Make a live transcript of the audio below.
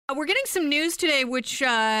We're getting some news today, which,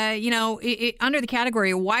 under the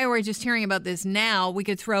category, why are we just hearing about this now? We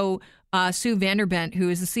could throw Sue Vanderbent, who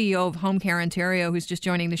is the CEO of Home Care Ontario, who's just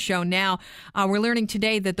joining the show now. We're learning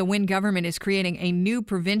today that the Wynne government is creating a new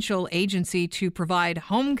provincial agency to provide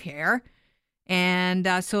home care. And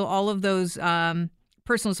so all of those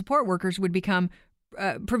personal support workers would become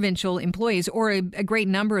provincial employees, or a great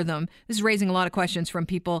number of them. This is raising a lot of questions from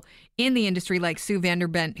people in the industry like Sue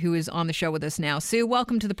Vanderbent, who is on the show with us now. Sue,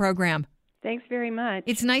 welcome to the program. Thanks very much.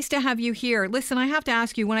 It's nice to have you here. Listen, I have to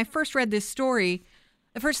ask you, when I first read this story,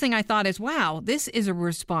 the first thing I thought is, wow, this is a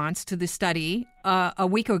response to the study a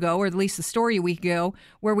week ago, or at least the story a week ago,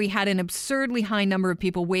 where we had an absurdly high number of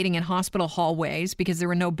people waiting in hospital hallways because there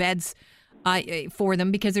were no beds for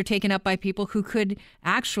them, because they're taken up by people who could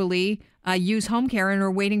actually use home care and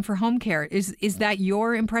are waiting for home care. Is that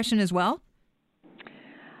your impression as well?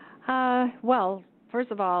 Well,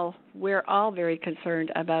 first of all, we're all very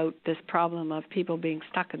concerned about this problem of people being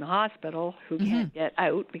stuck in the hospital who can't get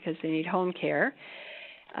out because they need home care.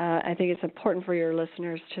 I think it's important for your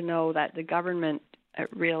listeners to know that the government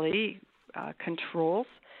really controls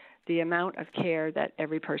the amount of care that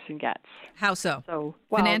every person gets. How so? Well,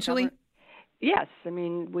 financially? Yes. I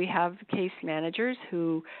mean, we have case managers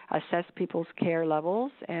who assess people's care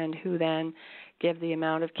levels and who then give the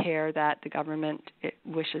amount of care that the government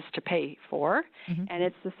wishes to pay for, and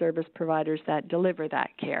it's the service providers that deliver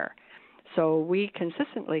that care. So we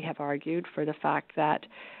consistently have argued for the fact that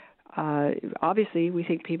obviously we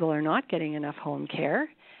think people are not getting enough home care,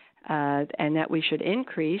 and that we should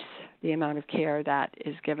increase the amount of care that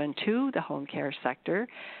is given to the home care sector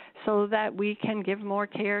so that we can give more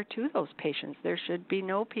care to those patients. There should be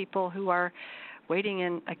no people who are waiting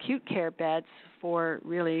in acute care beds for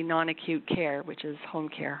really non-acute care, which is home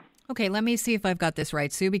care. Okay, let me see if I've got this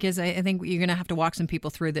right, Sue, because I think you're going to have to walk some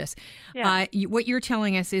people through this. Yeah. What you're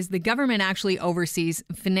telling us is the government actually oversees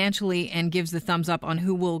financially and gives the thumbs up on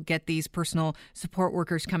who will get these personal support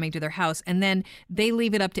workers coming to their house, and then they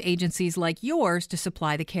leave it up to agencies like yours to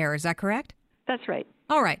supply the care. Is that correct? That's right.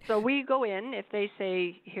 All right. So we go in, if they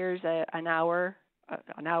say, here's an hour's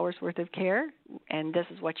worth of care, and this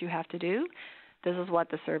is what you have to do, this is what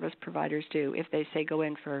the service providers do. If they say go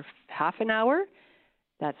in for half an hour,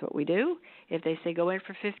 that's what we do. If they say go in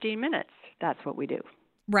for 15 minutes, that's what we do.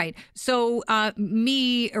 Right. So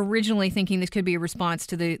me originally thinking this could be a response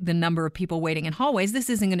to the number of people waiting in hallways. This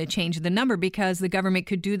isn't going to change the number because the government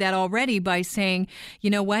could do that already by saying, you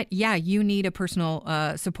know what? Yeah, you need a personal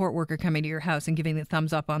support worker coming to your house and giving the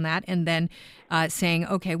thumbs up on that. And then saying,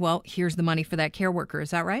 okay, well, here's the money for that care worker.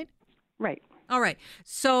 Is that right? Right. All right.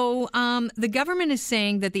 So the government is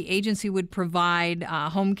saying that the agency would provide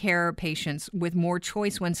home care patients with more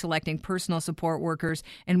choice when selecting personal support workers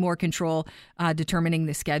and more control determining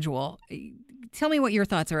the schedule. Tell me what your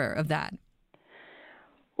thoughts are of that.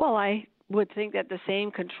 Well, I would think that the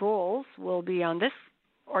same controls will be on this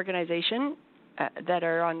organization that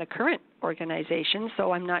are on the current organization,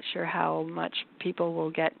 so I'm not sure how much people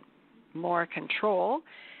will get more control,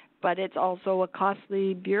 but it's also a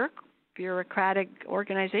costly bureaucratic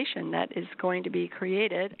organization that is going to be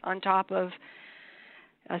created on top of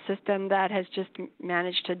a system that has just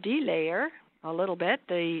managed to delayer a little bit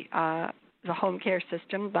the home care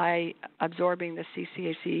system by absorbing the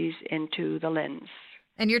CCACs into the LHINs.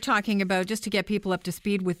 And you're talking about, just to get people up to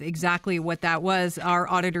speed with exactly what that was, our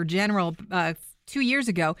Auditor General 2 years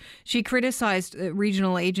ago, she criticized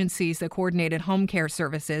regional agencies that coordinated home care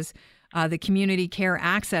services, the Community Care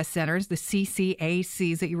Access Centers, the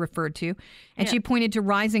CCACs that you referred to. And she pointed to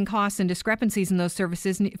rising costs and discrepancies in those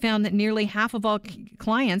services and found that nearly half of all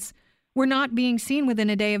clients were not being seen within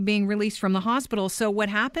a day of being released from the hospital. So what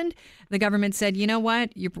happened? The government said, you know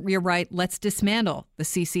what? You're right. Let's dismantle the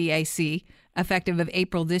CCAC effective of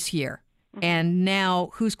April this year. And now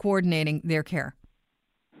who's coordinating their care?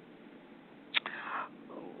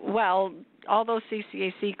 Well, all those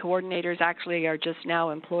CCAC coordinators actually are just now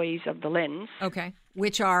employees of the LHINs. Okay.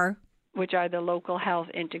 Which are the local health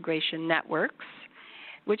integration networks,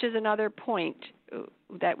 which is another point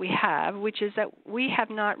that we have, which is that we have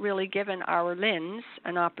not really given our LHINs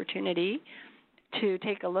an opportunity to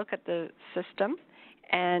take a look at the system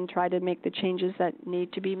and try to make the changes that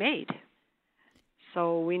need to be made.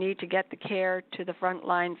 So we need to get the care to the front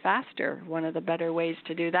line faster. One of the better ways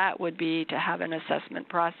to do that would be to have an assessment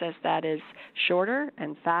process that is shorter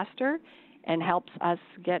and faster and helps us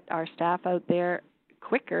get our staff out there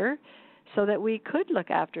quicker so that we could look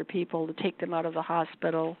after people to take them out of the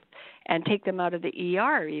hospital and take them out of the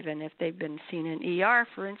ER even if they've been seen in ER,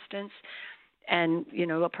 for instance, and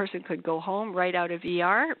a person could go home right out of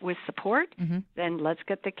ER with support, then let's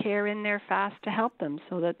get the care in there fast to help them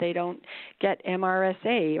so that they don't get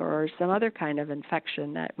MRSA or some other kind of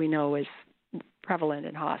infection that we know is prevalent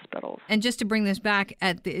in hospitals. And just to bring this back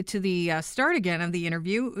to the start again of the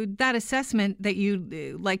interview, that assessment that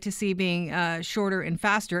you like to see being shorter and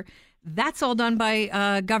faster, that's all done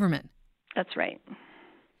by government. That's right.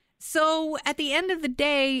 So at the end of the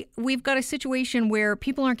day, we've got a situation where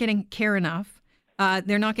people aren't getting care enough.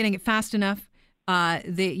 They're not getting it fast enough.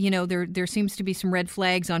 There seems to be some red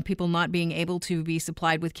flags on people not being able to be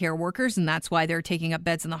supplied with care workers, and that's why they're taking up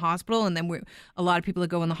beds in the hospital. And then a lot of people that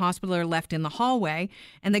go in the hospital are left in the hallway.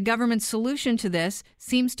 And the government's solution to this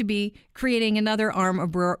seems to be creating another arm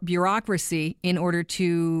of bureaucracy in order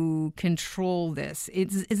to control this.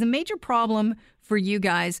 It's a major problem for you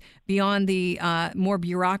guys beyond the more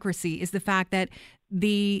bureaucracy is the fact that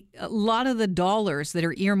a lot of the dollars that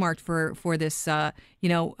are earmarked for this,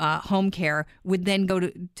 home care would then go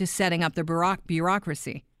to setting up the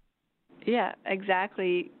bureaucracy. Yeah,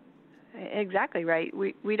 exactly right.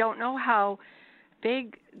 We don't know how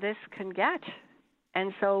big this can get,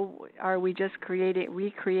 and so are we just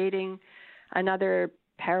recreating another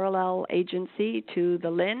parallel agency to the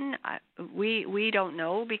LHIN? We don't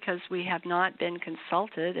know because we have not been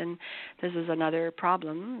consulted, and this is another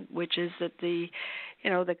problem, which is that the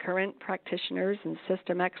current practitioners and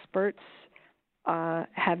system experts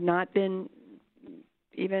have not been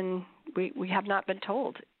we have not been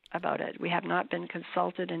told about it. We have not been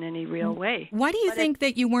consulted in any real way. Why do you think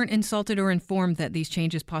that you weren't insulted or informed that these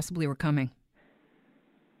changes possibly were coming?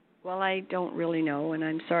 Well, I don't really know, and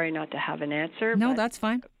I'm sorry not to have an answer. No, but that's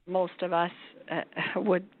fine. Most of us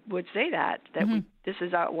would say that this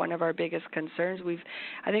is one of our biggest concerns.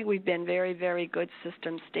 I think we've been very, very good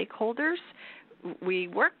system stakeholders. We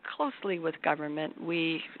work closely with government.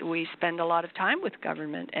 We spend a lot of time with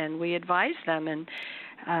government, and we advise them. And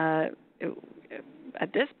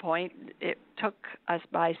at this point, it took us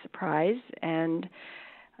by surprise. And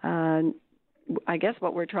I guess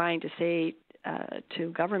what we're trying to say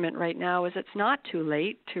to government right now is it's not too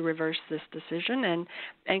late to reverse this decision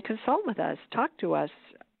and consult with us, talk to us,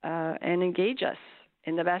 and engage us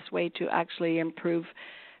in the best way to actually improve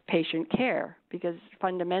patient care, because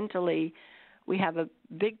fundamentally we have a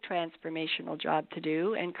big transformational job to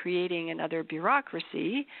do, and creating another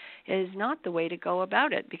bureaucracy is not the way to go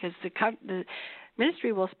about it, because the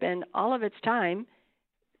ministry will spend all of its time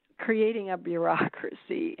creating a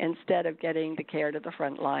bureaucracy instead of getting the care to the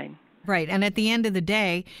front line. Right. And at the end of the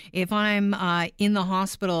day, if I'm in the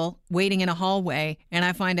hospital waiting in a hallway and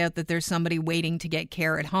I find out that there's somebody waiting to get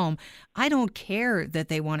care at home, I don't care that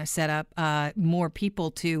they want to set up more people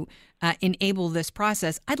to enable this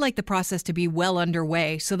process. I'd like the process to be well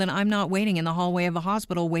underway so that I'm not waiting in the hallway of a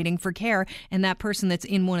hospital waiting for care, and that person that's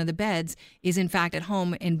in one of the beds is in fact at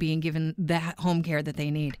home and being given the home care that they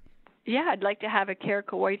need. Yeah, I'd like to have a care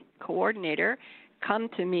coordinator come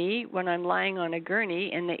to me when I'm lying on a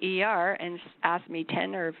gurney in the ER and ask me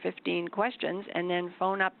 10 or 15 questions, and then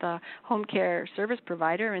phone up the home care service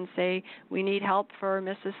provider and say, we need help for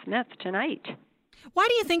Mrs. Smith tonight. Why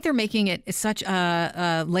do you think they're making it such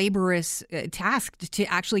a laborious task to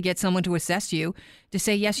actually get someone to assess you, to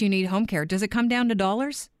say, yes, you need home care? Does it come down to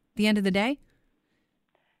dollars at the end of the day?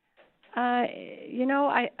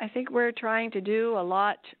 I think we're trying to do a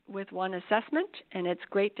lot with one assessment, and it's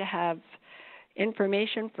great to have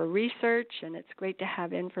information for research, and it's great to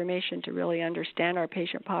have information to really understand our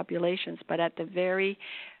patient populations. But at the very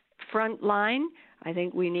front line, I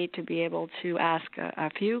think we need to be able to ask a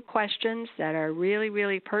few questions that are really,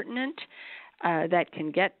 really pertinent, that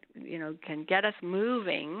can get us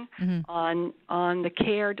moving on the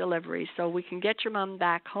care delivery. So we can get your mom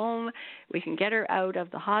back home, we can get her out of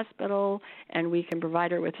the hospital, and we can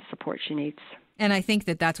provide her with the support she needs. And I think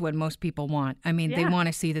that that's what most people want. I mean, They want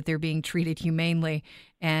to see that they're being treated humanely,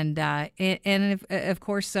 and of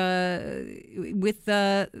course, with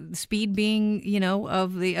speed being,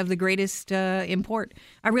 of the greatest import.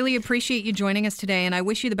 I really appreciate you joining us today, and I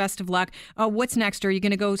wish you the best of luck. What's next? Are you going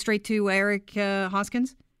to go straight to Eric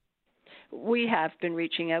Hoskins? We have been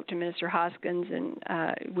reaching out to Minister Hoskins,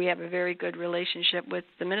 and we have a very good relationship with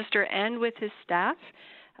the minister and with his staff.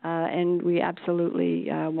 And we absolutely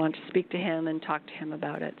want to speak to him and talk to him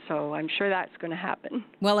about it. So I'm sure that's going to happen.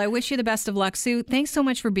 Well, I wish you the best of luck, Sue. Thanks so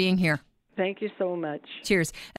much for being here. Thank you so much. Cheers.